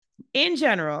in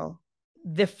general,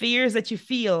 the fears that you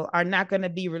feel are not going to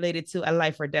be related to a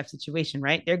life or death situation,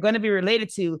 right? They're going to be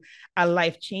related to a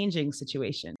life changing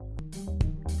situation.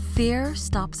 Fear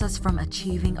stops us from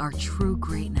achieving our true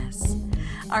greatness.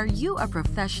 Are you a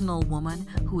professional woman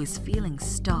who is feeling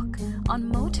stuck,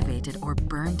 unmotivated, or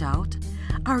burned out?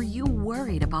 Are you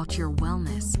worried about your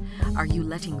wellness? Are you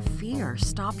letting fear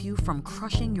stop you from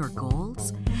crushing your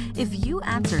goals? If you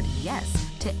answered yes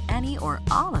to any or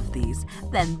all of these,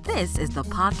 then this is the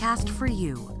podcast for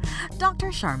you. Dr.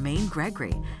 Charmaine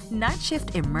Gregory, night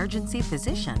shift emergency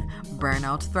physician,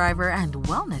 burnout thriver, and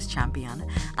wellness champion,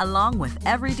 along with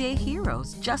everyday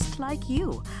heroes just like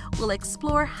you, will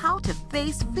explore how to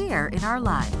face fear in our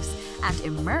lives and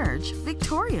emerge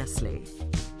victoriously.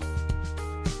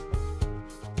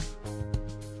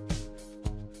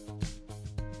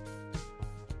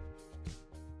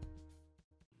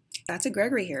 Dr.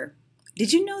 Gregory here.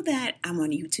 Did you know that I'm on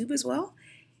YouTube as well?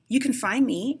 You can find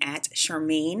me at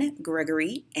Charmaine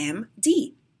Gregory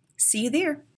MD. See you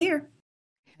there.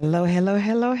 Hello, hello,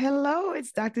 hello, hello.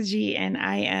 It's Dr. G, and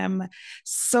I am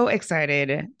so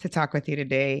excited to talk with you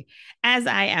today, as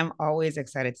I am always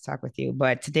excited to talk with you.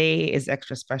 But today is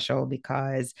extra special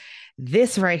because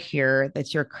this right here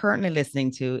that you're currently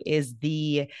listening to is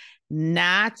the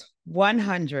not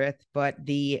 100th, but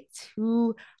the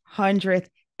 200th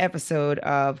episode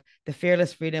of the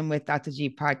Fearless Freedom with Dr.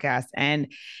 G podcast.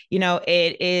 And,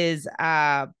 it is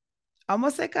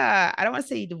almost like I don't want to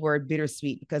say the word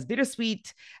bittersweet, because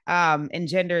bittersweet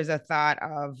engenders a thought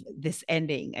of this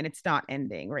ending, and it's not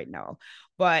ending right now.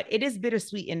 But it is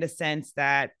bittersweet in the sense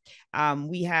that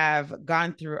we have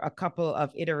gone through a couple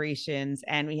of iterations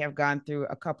and we have gone through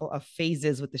a couple of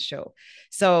phases with the show.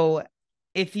 So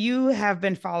if you have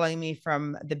been following me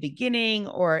from the beginning,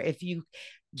 or if you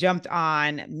jumped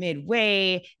on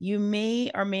midway, you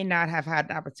may or may not have had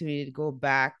an opportunity to go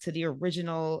back to the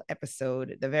original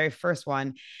episode, the very first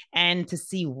one, and to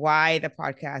see why the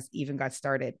podcast even got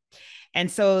started. And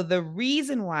so the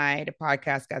reason why the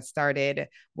podcast got started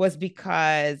was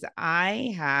because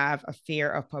I have a fear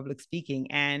of public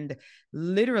speaking. And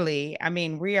literally,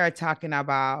 we are talking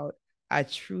about a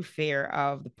true fear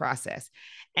of the process.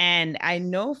 And I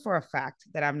know for a fact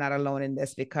that I'm not alone in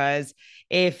this, because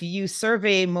if you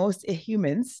survey most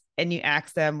humans and you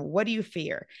ask them, what do you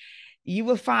fear? You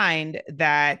will find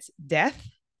that death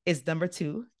is number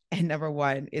 2, and number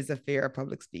 1 is a fear of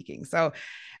public speaking. So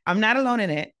I'm not alone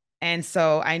in it. And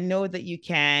so I know that you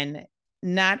can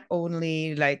not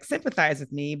only sympathize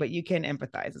with me, but you can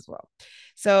empathize as well.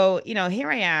 So, here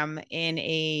I am in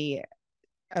a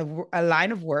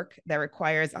line of work that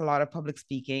requires a lot of public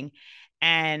speaking,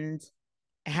 and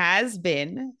has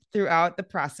been throughout the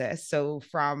process. So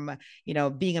from,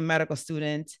 being a medical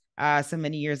student so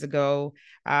many years ago,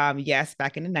 yes,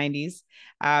 back in the 90s,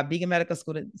 being a medical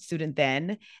student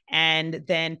then, and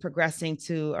then progressing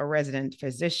to a resident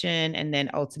physician, and then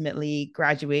ultimately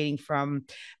graduating from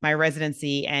my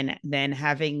residency, and then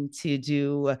having to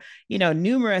do,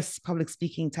 numerous public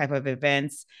speaking type of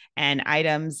events and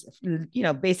items,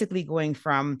 basically going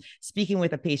from speaking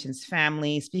with a patient's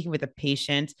family, speaking with a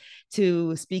patient,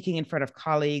 to speaking in front of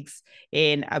colleagues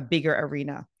in a bigger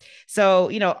arena. So,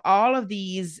 all of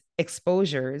these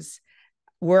exposures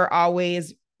were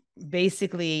always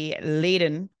basically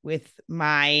laden with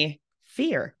my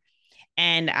fear.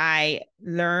 And I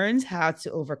learned how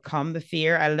to overcome the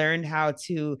fear. I learned how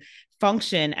to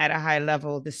function at a high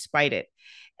level despite it.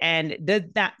 And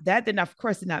that did not, of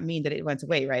course, did not mean that it went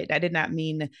away, right? That did not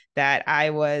mean that I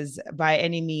was by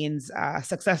any means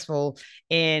successful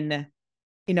in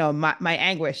my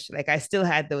anguish. Like, I still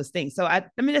had those things. So let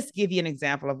me just give you an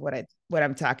example of what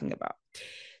I'm talking about.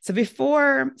 So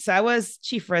I was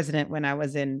chief resident when I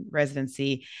was in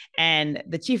residency, and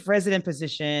the chief resident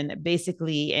position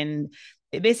basically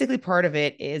part of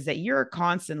it is that you're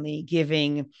constantly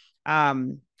giving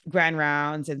grand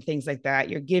rounds and things like that.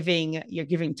 You're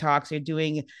giving talks, you're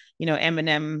doing,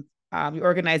 M&M, you're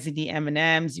organizing the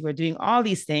M&Ms, you are doing all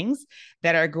these things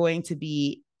that are going to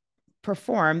be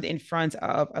performed in front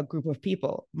of a group of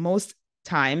people, most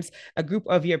times a group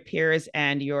of your peers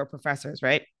and your professors,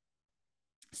 right?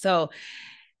 So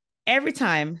every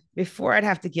time before I'd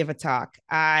have to give a talk,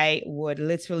 I would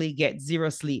literally get zero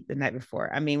sleep the night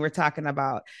before. We're talking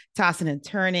about tossing and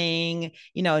turning,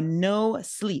 no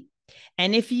sleep.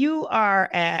 And if you are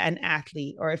an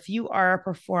athlete, or if you are a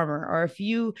performer, or if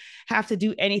you have to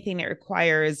do anything that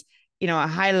requires, a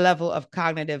high level of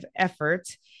cognitive effort,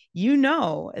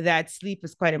 that sleep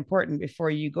is quite important before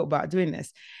you go about doing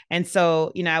this. And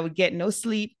so, I would get no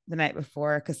sleep the night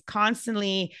before, because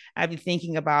constantly I'd be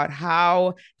thinking about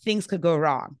how things could go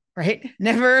wrong. right?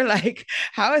 Never like,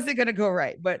 how is it going to go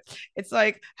right? But it's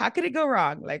like, how can it go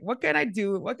wrong? Like, what can I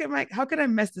do? How can I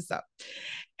mess this up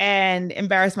and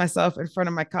embarrass myself in front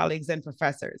of my colleagues and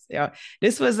professors?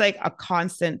 This was like a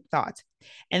constant thought.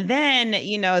 And then,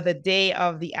 the day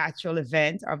of the actual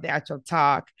event, of the actual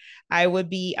talk, I would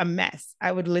be a mess.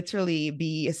 I would literally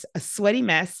be a sweaty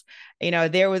mess.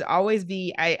 There would always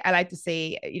be, I like to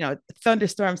say,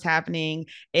 thunderstorms happening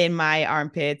in my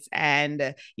armpits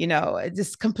and,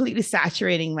 just completely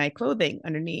saturating my clothing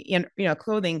underneath,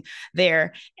 clothing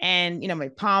there. And, my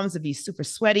palms would be super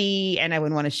sweaty and I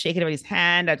wouldn't want to shake anybody's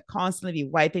hand. I'd constantly be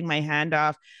wiping my hand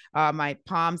off, my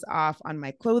palms off on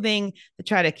my clothing to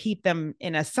try to keep them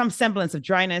in some semblance of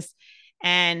dryness.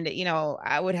 And,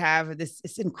 I would have this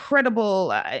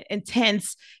incredible,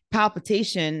 intense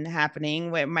palpitation happening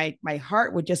where my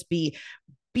heart would just be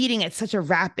beating at such a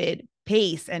rapid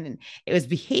pace, and it was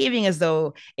behaving as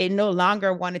though it no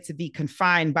longer wanted to be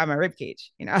confined by my rib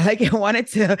cage. Like it wanted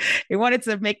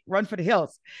to make run for the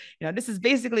hills. This is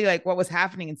basically like what was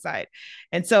happening inside.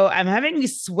 And so I'm having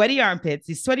these sweaty armpits,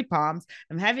 these sweaty palms.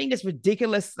 I'm having this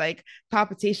ridiculous like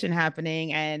palpitation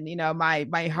happening, and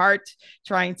my heart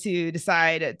trying to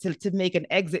decide to make an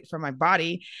exit from my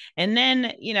body. And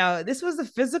then this was a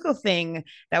physical thing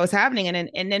that was happening,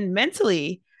 and then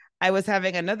mentally I was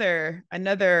having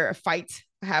another fight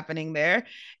happening there.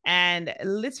 And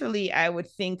literally I would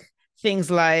think things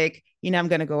like, I'm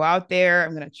going to go out there,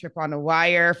 I'm going to trip on a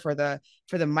wire for the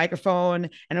microphone,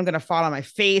 and I'm going to fall on my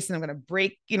face, and I'm going to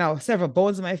break, several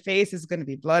bones in my face. There's going to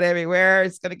be blood everywhere.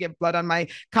 It's going to get blood on my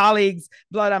colleagues,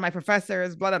 blood on my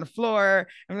professors, blood on the floor.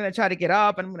 I'm going to try to get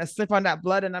up, and I'm going to slip on that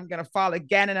blood, and I'm going to fall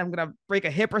again, and I'm going to break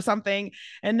a hip or something.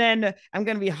 And then I'm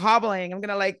going to be hobbling. I'm going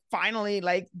to like finally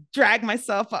like drag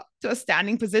myself up to a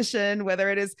standing position,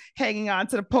 whether it is hanging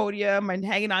onto the podium and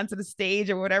hanging onto the stage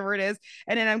or whatever it is.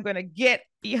 And then I'm going to get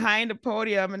behind the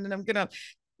podium, and then I'm going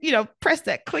to press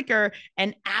that clicker,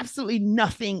 and absolutely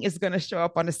nothing is going to show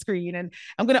up on the screen. And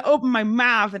I'm going to open my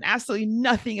mouth, and absolutely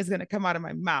nothing is going to come out of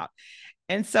my mouth.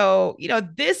 And so,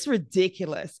 this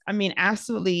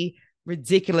absolutely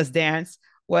ridiculous dance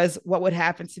was what would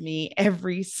happen to me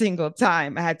every single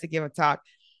time I had to give a talk.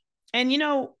 And,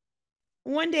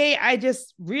 one day I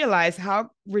just realized how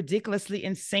ridiculously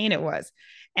insane it was,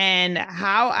 and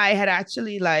how I had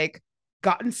actually like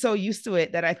gotten so used to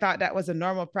it that I thought that was a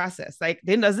normal process. Like,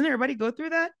 then doesn't everybody go through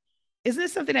that? Isn't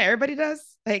it something that everybody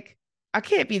does? Like, I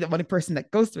can't be the only person that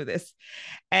goes through this.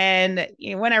 And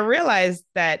when I realized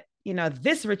that,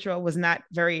 this ritual was not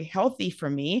very healthy for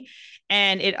me,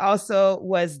 and it also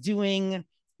was doing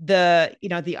the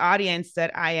audience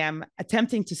that I am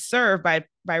attempting to serve by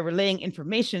relaying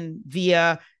information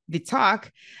via the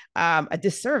talk, a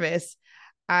disservice,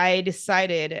 I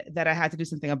decided that I had to do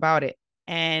something about it.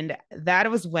 And that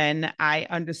was when I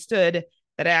understood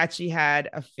that I actually had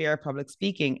a fear of public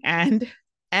speaking. And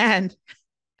and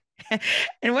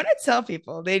when I tell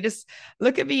people, they just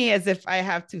look at me as if I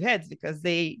have two heads, because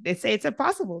they say it's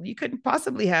impossible. You couldn't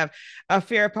possibly have a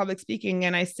fear of public speaking.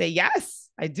 And I say, yes,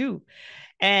 I do.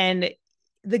 And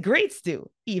the greats do,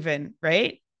 even,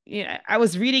 right? I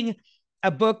was reading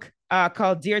a book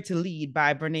called Dare to Lead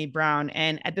by Brene Brown.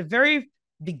 And at the very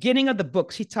beginning of the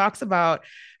book, she talks about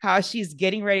how she's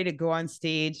getting ready to go on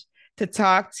stage to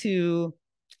talk to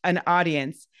an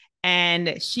audience.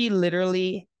 And she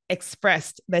literally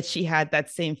expressed that she had that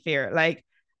same fear. Like,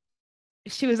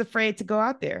 she was afraid to go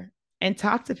out there and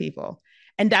talk to people.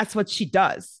 And that's what she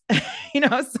does.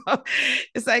 So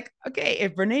it's like, okay,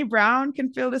 if Brene Brown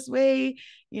can feel this way,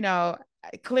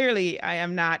 clearly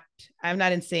I'm not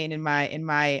insane in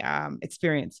my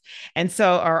experience. And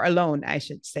so, or alone, I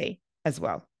should say, as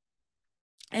well.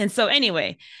 And so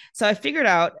anyway, so I figured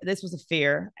out this was a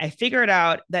fear. I figured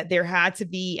out that there had to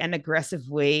be an aggressive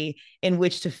way in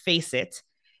which to face it,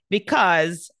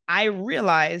 because I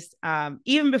realized,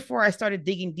 even before I started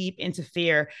digging deep into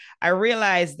fear, I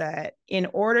realized that in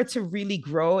order to really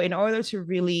grow, in order to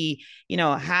really,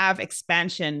 have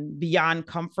expansion beyond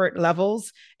comfort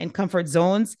levels and comfort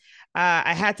zones,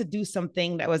 I had to do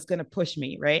something that was going to push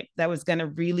me, right? That was going to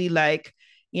really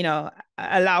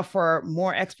allow for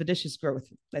more expeditious growth,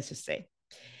 let's just say.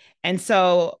 And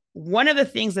so one of the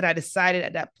things that I decided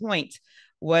at that point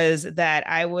was that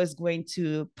I was going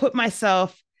to put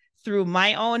myself through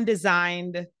my own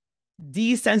designed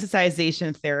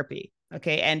desensitization therapy.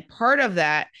 Okay. And part of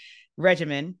that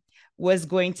regimen was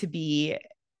going to be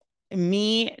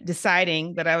me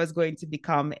deciding that I was going to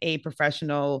become a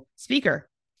professional speaker,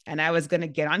 and I was going to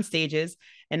get on stages,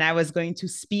 and I was going to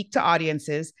speak to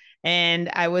audiences, and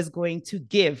I was going to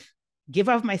give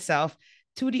of myself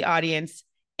to the audience.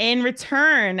 In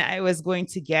return, I was going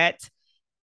to get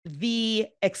the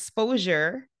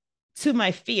exposure to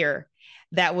my fear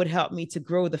that would help me to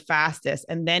grow the fastest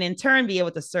and then in turn be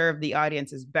able to serve the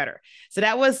audiences better. So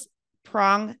that was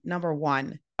prong number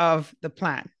one of the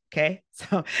plan. Okay.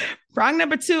 So prong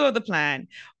number two of the plan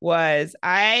was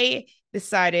I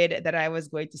decided that I was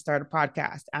going to start a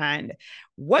podcast. And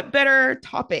what better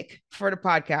topic for the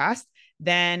podcast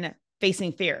than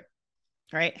facing fear?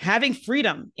 Right? Having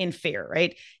freedom in fear,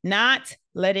 right? Not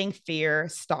letting fear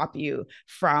stop you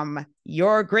from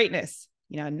your greatness,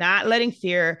 not letting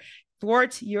fear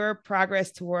thwart your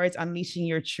progress towards unleashing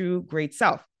your true great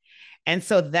self. And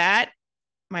so that,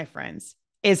 my friends,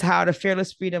 is how the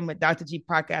Fearless Freedom with Dr. G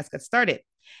podcast got started.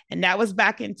 And that was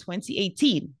back in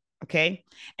 2018. Okay.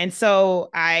 And so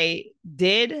I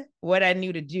did what I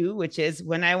knew to do, which is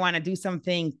when I want to do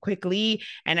something quickly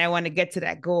and I want to get to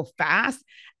that goal fast,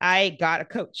 I got a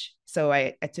coach. So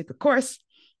I took a course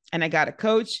and I got a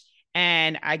coach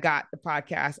and I got the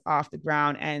podcast off the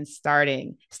ground and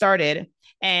started.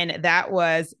 And that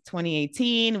was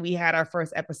 2018. We had our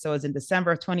first episodes in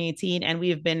December of 2018, and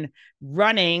we've been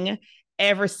running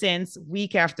ever since,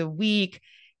 week after week,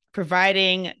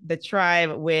 providing the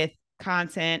tribe with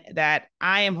content that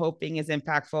I am hoping is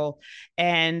impactful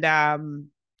and,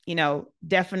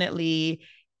 definitely,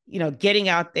 getting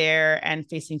out there and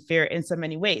facing fear in so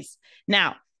many ways.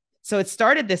 Now, so it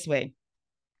started this way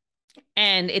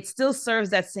and it still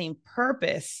serves that same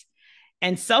purpose.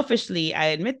 And selfishly, I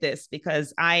admit this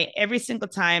because every single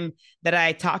time that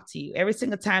I talk to you, every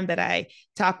single time that I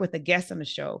talk with a guest on the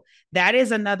show, that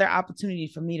is another opportunity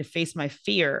for me to face my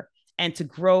fear and to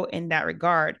grow in that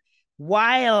regard,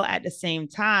 while at the same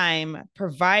time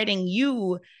providing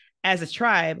you as a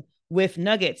tribe with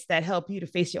nuggets that help you to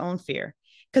face your own fear.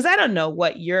 Because I don't know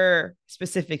what your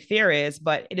specific fear is,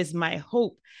 but it is my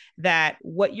hope that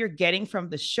what you're getting from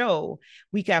the show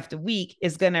week after week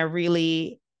is going to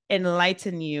really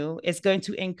enlighten you, is going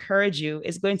to encourage you,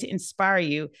 is going to inspire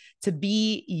you to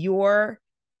be your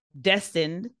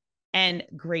destined and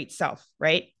great self,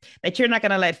 right? That you're not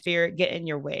going to let fear get in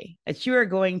your way, that you are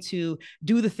going to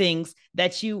do the things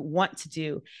that you want to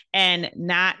do and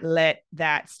not let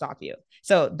that stop you.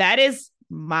 So that is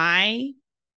my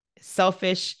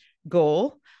selfish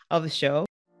goal of the show.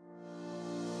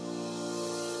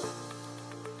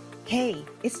 Hey,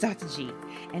 it's Dr. G,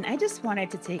 and I just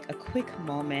wanted to take a quick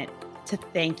moment to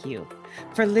thank you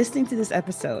for listening to this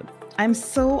episode. I'm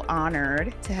so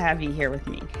honored to have you here with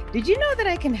me. Did you know that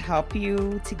I can help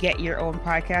you to get your own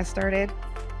podcast started?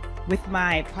 With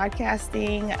my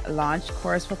podcasting launch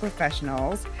course for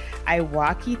professionals, I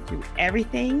walk you through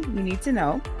everything you need to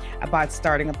know about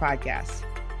starting a podcast.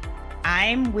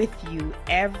 I'm with you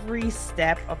every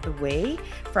step of the way,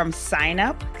 from sign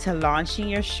up to launching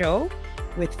your show,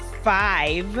 with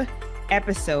 5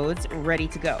 episodes ready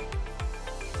to go.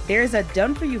 There's a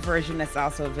done for you version that's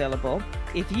also available.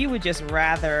 If you would just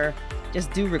rather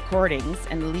just do recordings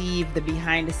and leave the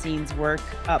behind the scenes work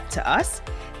up to us,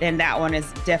 then that one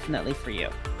is definitely for you.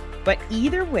 But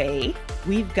either way,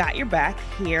 we've got your back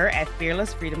here at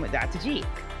Fearless Freedom with Dr. G.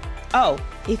 Oh,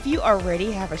 if you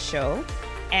already have a show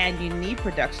and you need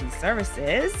production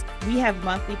services, we have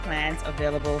monthly plans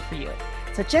available for you.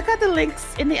 So check out the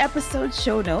links in the episode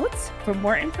show notes for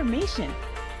more information.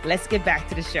 Let's get back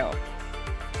to the show.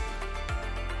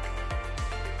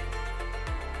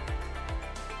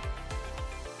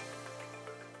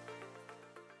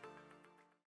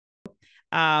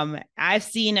 I've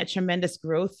seen a tremendous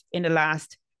growth in the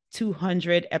last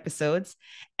 200 episodes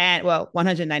and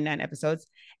 199 episodes.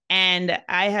 And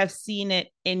I have seen it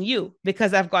in you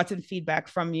because I've gotten feedback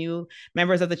from you.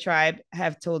 Members of the tribe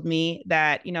have told me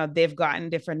that, they've gotten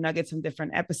different nuggets from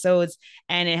different episodes,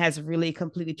 and it has really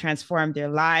completely transformed their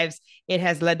lives. It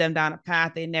has led them down a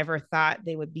path they never thought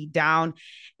they would be down.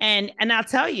 And I'll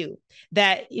tell you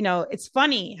that, it's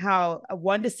funny how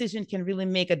one decision can really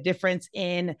make a difference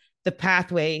in the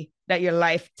pathway that your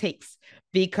life takes,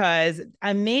 because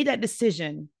I made that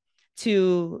decision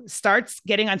to start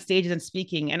getting on stages and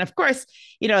speaking. And of course,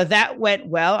 that went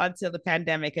well until the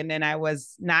pandemic. And then I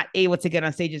was not able to get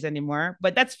on stages anymore,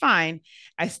 but that's fine.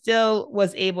 I still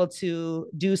was able to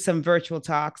do some virtual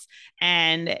talks.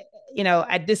 And,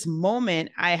 at this moment,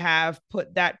 I have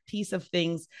put that piece of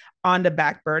things on the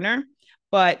back burner,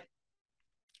 but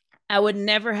I would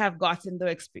never have gotten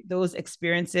those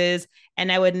experiences.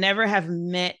 And I would never have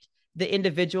met the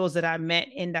individuals that I met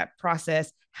in that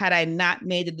process had I not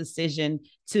made the decision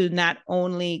to not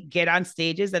only get on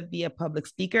stages and be a public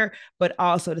speaker, but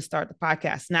also to start the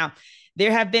podcast. Now,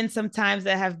 there have been some times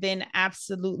that have been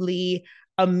absolutely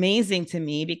amazing to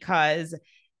me because,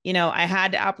 I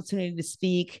had the opportunity to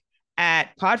speak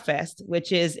at Podfest,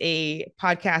 which is a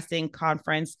podcasting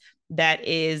conference that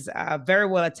is very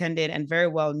well attended and very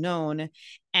well known.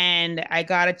 And I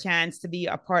got a chance to be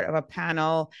a part of a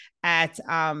panel at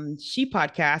She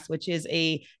Podcast, which is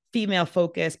a female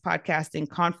focused podcasting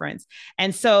conference.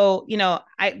 And so,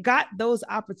 I got those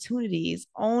opportunities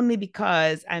only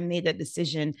because I made that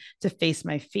decision to face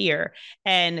my fear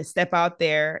and step out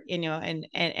there,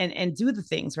 and do the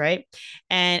things, right.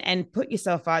 And put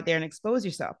yourself out there and expose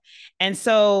yourself. And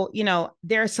so,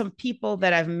 there are some people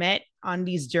that I've met on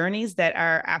these journeys that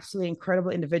are absolutely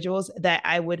incredible individuals that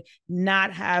I would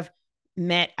not have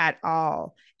met at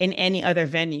all in any other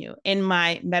venue. In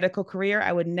my medical career,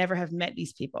 I would never have met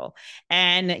these people.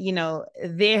 And,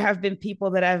 there have been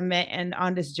people that I've met and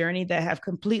on this journey that have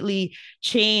completely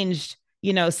changed,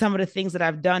 some of the things that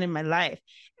I've done in my life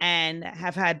and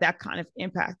have had that kind of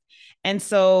impact. And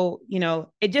so,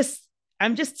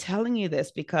 I'm just telling you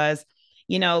this because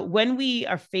when we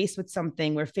are faced with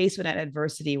something, we're faced with an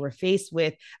adversity, we're faced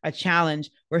with a challenge,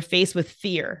 we're faced with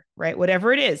fear, right?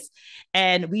 Whatever it is.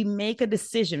 And we make a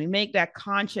decision, we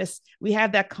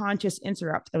have that conscious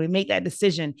interrupt, and we make that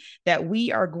decision that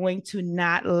we are going to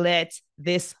not let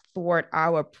this thwart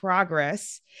our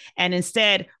progress. And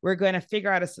instead, we're going to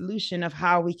figure out a solution of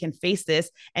how we can face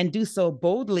this and do so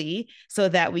boldly so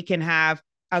that we can have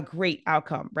a great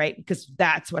outcome, right? Because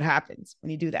that's what happens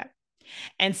when you do that.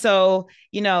 And so,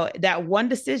 that one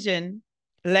decision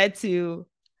led to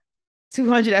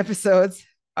 200 episodes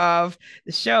of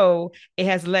the show. It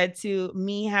has led to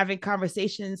me having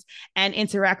conversations and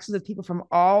interactions with people from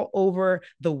all over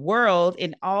the world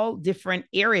in all different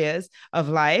areas of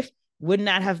life. Would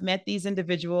not have met these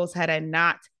individuals had I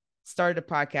not started a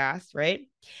podcast, right?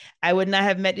 I would not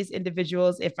have met these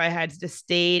individuals if I had just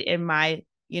stayed in my,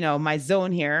 my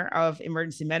zone here of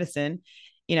emergency medicine.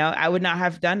 I would not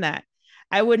have done that.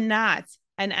 I would not.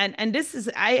 And this is,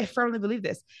 I firmly believe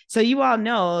this. So you all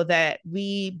know that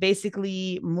we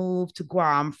basically moved to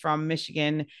Guam from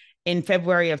Michigan in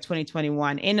February of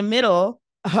 2021, in the middle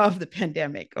of the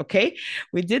pandemic. Okay.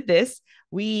 We did this.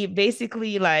 We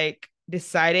basically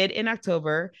decided in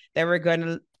October that we're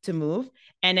going to move.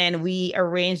 And then we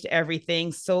arranged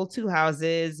everything, sold 2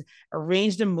 houses,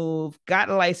 arranged a move, got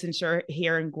a licensure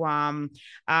here in Guam,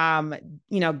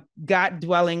 got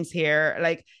dwellings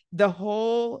here, the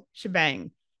whole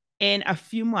shebang in a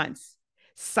few months,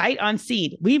 sight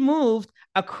unseen. We moved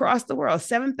across the world,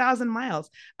 7,000 miles,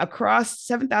 across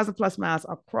 7,000 plus miles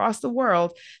across the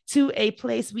world to a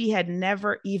place we had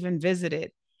never even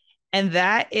visited. And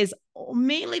that is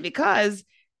mainly because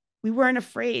we weren't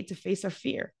afraid to face our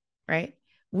fear, right?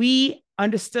 We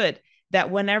understood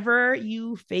that whenever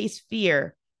you face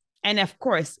fear, and of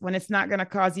course, when it's not going to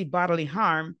cause you bodily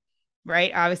harm,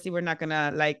 right? Obviously, we're not going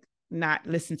to not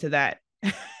listen to that,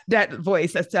 that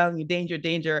voice that's telling you danger,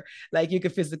 danger, you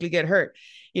could physically get hurt.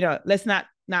 Let's not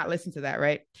listen to that,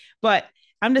 right? But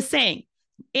I'm just saying,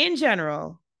 in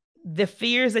general, the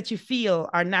fears that you feel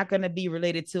are not going to be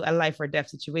related to a life or death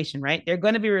situation, right? They're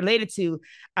going to be related to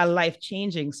a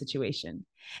life-changing situation.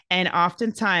 And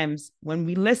oftentimes when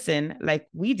we listen, like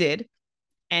we did,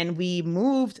 and we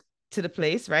moved to the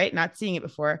place, right? Not seeing it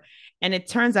before. And it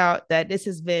turns out that this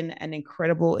has been an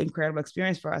incredible, incredible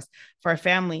experience for us, for our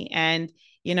family. And,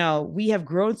 we have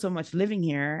grown so much living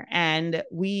here, and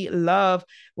we love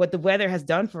what the weather has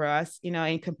done for us,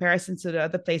 in comparison to the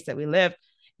other place that we lived.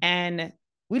 And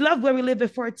we loved where we lived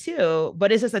before too,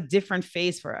 but it's just a different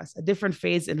phase for us, a different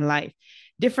phase in life,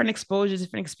 different exposures,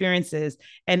 different experiences,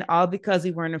 and all because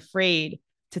we weren't afraid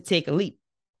to take a leap.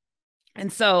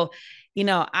 And so,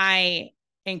 I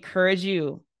encourage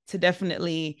you to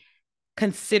definitely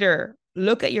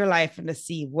look at your life and to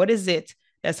see what is it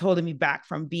that's holding me back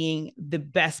from being the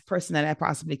best person that I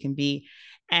possibly can be,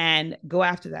 and go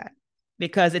after that,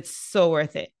 because it's so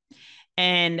worth it.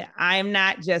 And I'm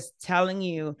not just telling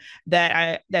you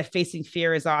that facing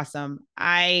fear is awesome.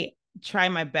 I try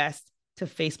my best to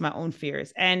face my own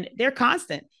fears, and they're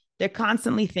constant. They're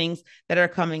constantly things that are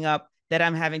coming up that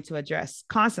I'm having to address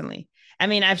constantly. I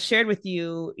mean, I've shared with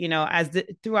you,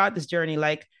 throughout this journey,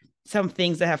 some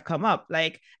things that have come up.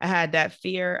 I had that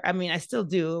fear. I mean, I still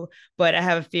do, but I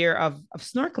have a fear of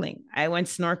snorkeling. I went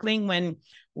snorkeling when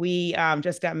we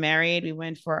just got married. We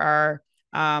went for our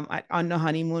on the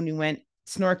honeymoon, we went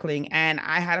snorkeling, and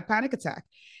I had a panic attack.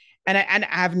 And I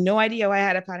have no idea why I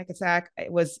had a panic attack.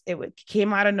 It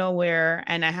came out of nowhere,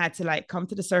 and I had to come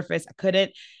to the surface.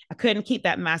 I couldn't keep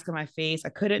that mask on my face. I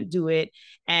couldn't do it.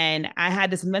 And I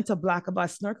had this mental block about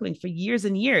snorkeling for years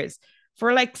and years.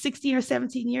 For 16 or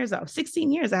 17 years,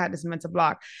 16 years, I had this mental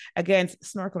block against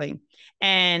snorkeling.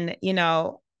 And,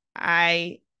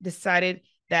 I decided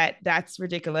that that's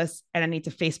ridiculous and I need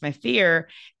to face my fear.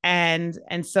 And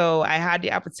so I had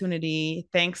the opportunity,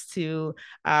 thanks to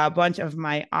a bunch of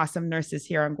my awesome nurses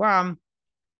here on Guam.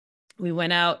 We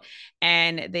went out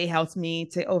and they helped me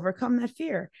to overcome that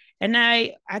fear. And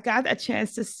I got a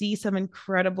chance to see some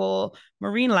incredible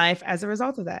marine life as a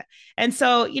result of that. And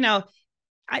so,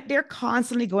 there are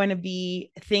constantly going to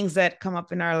be things that come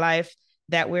up in our life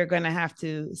that we're going to have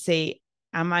to say,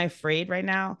 am I afraid right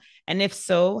now? And if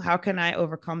so, how can I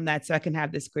overcome that so I can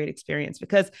have this great experience?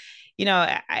 Because,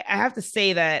 I have to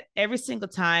say that every single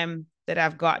time that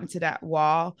I've gotten to that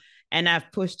wall and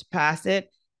I've pushed past it,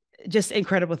 just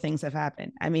incredible things have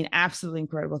happened. I mean, absolutely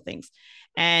incredible things.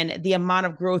 And the amount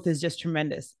of growth is just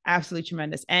tremendous, absolutely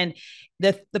tremendous. And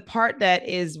the part that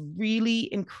is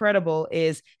really incredible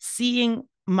is seeing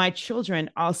my children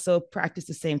also practice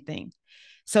the same thing.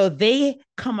 So they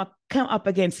come up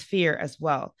against fear as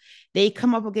well. They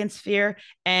come up against fear,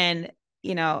 and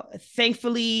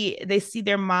thankfully they see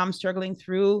their mom struggling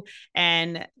through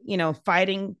and,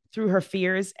 fighting through her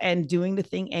fears and doing the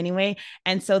thing anyway.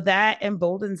 And so that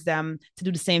emboldens them to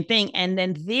do the same thing. And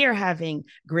then they're having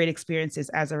great experiences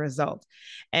as a result.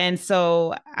 And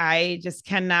so I just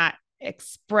cannot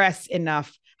express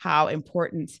enough how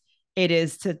important it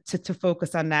is to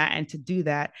focus on that and to do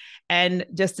that. And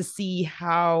just to see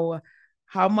how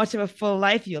much of a full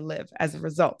life you'll live as a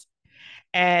result.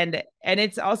 And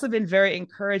it's also been very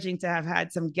encouraging to have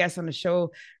had some guests on the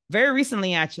show very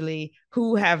recently, actually,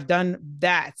 who have done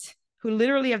that, who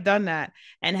literally have done that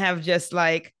and have just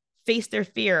like faced their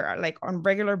fear like on a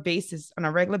regular basis,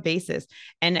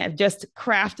 and have just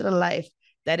crafted a life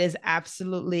that is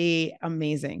absolutely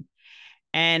amazing.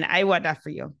 And I want that for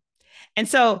you. And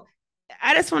so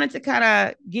I just wanted to kind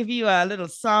of give you a little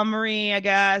summary, I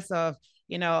guess, of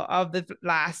the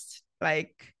last,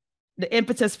 like, the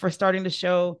impetus for starting the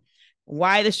show,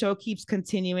 why the show keeps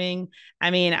continuing.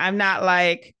 I mean, I'm not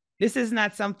like, this is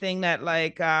not something that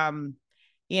like, I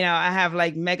have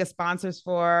like mega sponsors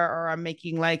for, or I'm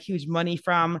making like huge money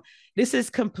from. This is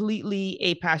completely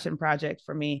a passion project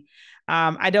for me.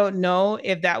 I don't know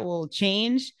if that will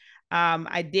change.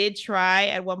 I did try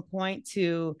at one point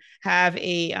to have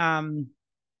to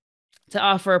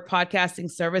offer podcasting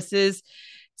services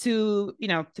to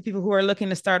people who are looking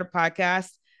to start a podcast.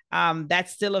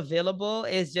 That's still available.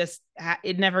 Is just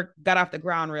it never got off the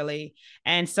ground really.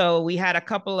 And so we had a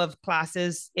couple of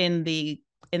classes in the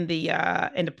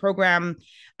program,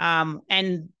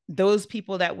 and those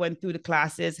people that went through the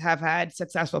classes have had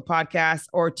successful podcasts,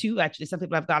 or two actually. Some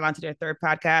people have gone on to their third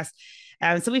podcast.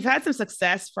 And so we've had some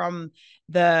success from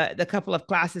the couple of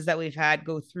classes that we've had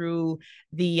go through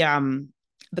the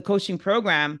coaching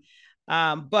program.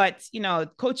 But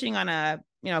coaching on a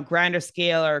grander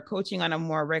scale, or coaching on a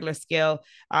more regular scale,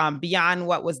 beyond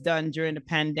what was done during the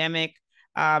pandemic,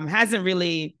 hasn't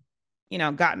really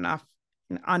gotten off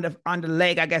on the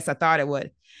leg, I guess I thought it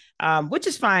would, which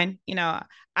is fine.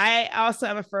 I also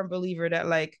am a firm believer that,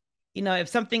 like, if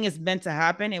something is meant to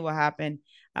happen, it will happen.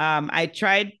 I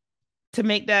tried to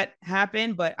make that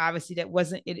happen, but obviously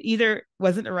it either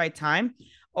wasn't the right time,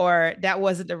 or that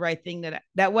wasn't the right thing,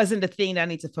 that wasn't the thing that I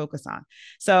need to focus on.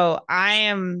 So I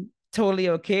am totally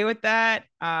okay with that.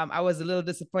 I was a little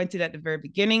disappointed at the very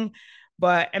beginning,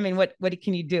 but I mean, what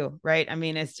can you do, right? I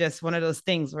mean, it's just one of those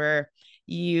things where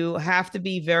you have to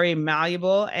be very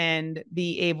malleable and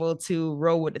be able to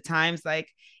roll with the times. Like,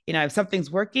 if something's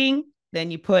working,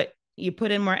 then you put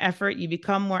in more effort, you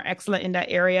become more excellent in that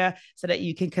area so that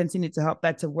you can continue to help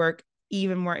that to work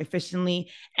even more efficiently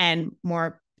and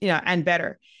more, and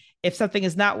better. If something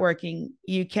is not working,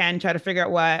 you can try to figure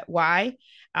out why,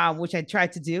 which I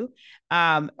tried to do.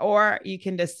 Or you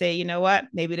can just say, you know what,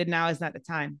 maybe now is not the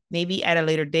time. Maybe at a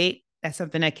later date, that's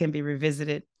something that can be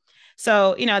revisited.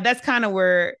 So, that's kind of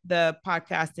where the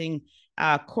podcasting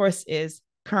course is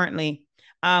currently.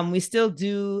 We still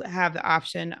do have the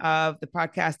option of the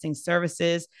podcasting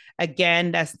services.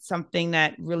 Again, that's something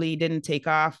that really didn't take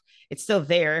off. It's still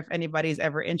there if anybody's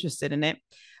ever interested in it.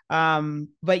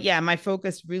 But yeah, my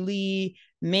focus really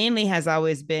mainly has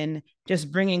always been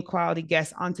just bringing quality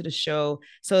guests onto the show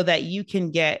so that you can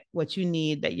get what you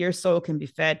need, that your soul can be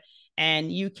fed,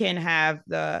 and you can have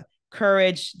the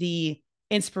courage, the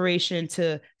inspiration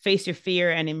to face your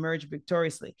fear and emerge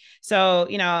victoriously. So,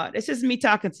 this is me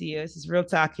talking to you. This is real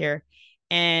talk here.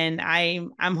 And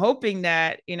I'm hoping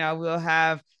that, we'll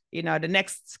have, the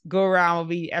next go around will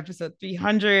be episode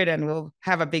 300, and we'll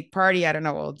have a big party. I don't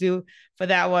know what we'll do for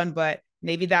that one, but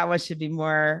maybe that one should be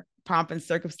more pomp and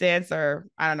circumstance, or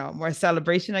I don't know, more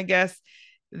celebration, I guess,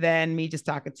 than me just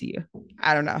talking to you.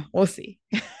 I don't know. We'll see.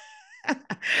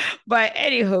 But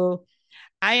anywho,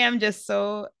 I am just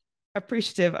so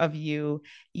appreciative of you,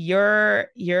 you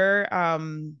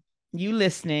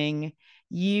listening,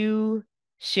 you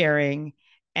sharing,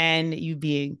 and you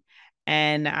being.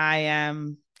 And I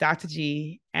am Dr.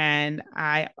 G, and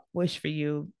I wish for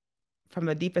you from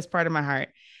the deepest part of my heart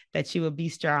that you will be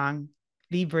strong,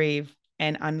 be brave,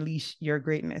 and unleash your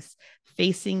greatness,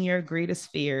 facing your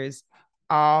greatest fears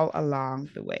all along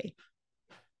the way.